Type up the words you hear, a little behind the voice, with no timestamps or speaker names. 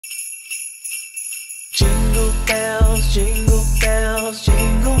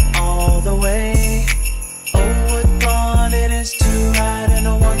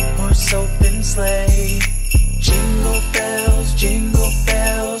one-horse open sleigh. Jingle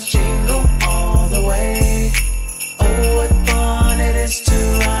bells, jingle all the way. Oh, what fun it is to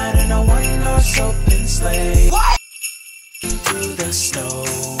ride in a one-horse open sleigh. What? Through the snow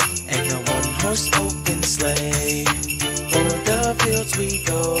in a one-horse open sleigh. O'er the fields we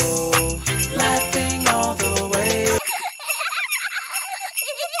go, laughing all the way.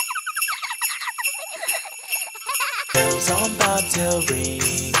 Bells on bobtail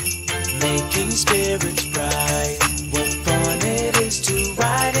ring, making spirits bright. What fun it is to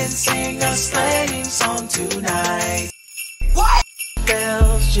ride and sing a sleighing song tonight. What?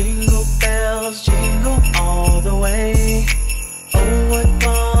 Bells, jingle all the way. Oh, what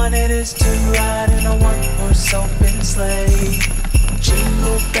fun it is to ride in a one-horse open sleigh.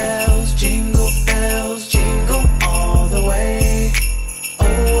 Jingle bells, jingle all the way.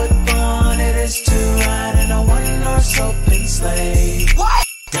 Oh, what fun it is to ride in a one-horse open sleigh. What?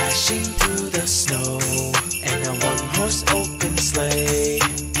 Dashing through the snow in a one-horse open sleigh.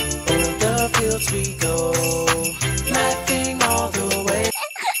 O'er the fields we go, laughing all the way.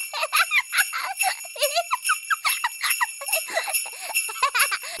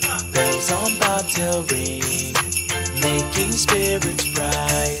 Bells on bobtail ring, making spirits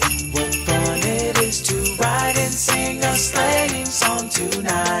bright. What fun it is to ride and sing a sleighing song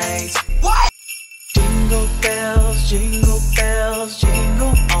tonight. What? Jingle bells,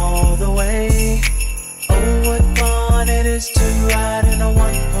 jingle all the way. Oh, what fun it is to ride in a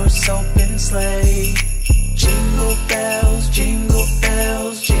one-horse open sleigh. Jingle bells, jingle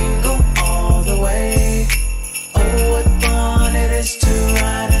all the way. Oh, what fun it is to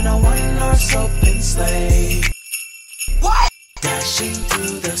ride in a one-horse open sleigh. What? Dashing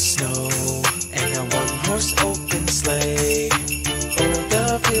through the snow in a one-horse open sleigh. O'er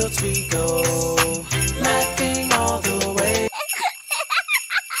the fields we go, laughing all the way.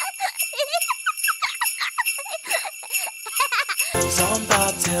 Bells on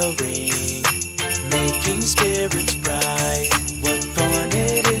bobtail ring, making spirits bright. What fun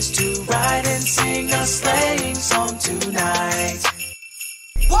it is to ride and sing a sleighing song tonight.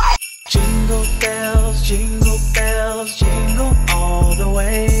 What? Jingle bells, jingle all the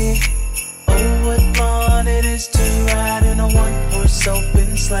way. Oh, what fun it is to ride in a one-horse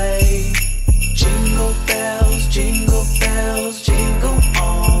open sleigh. Jingle bells, jingle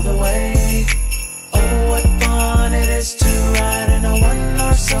all the way. Oh, what fun it is to ride in a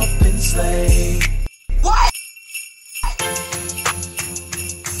one-horse open sleigh. What?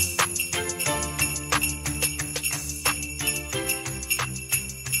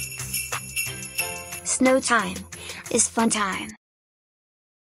 Snow time is fun time.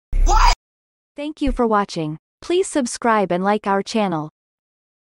 What? Thank you for watching. Please subscribe and like our channel.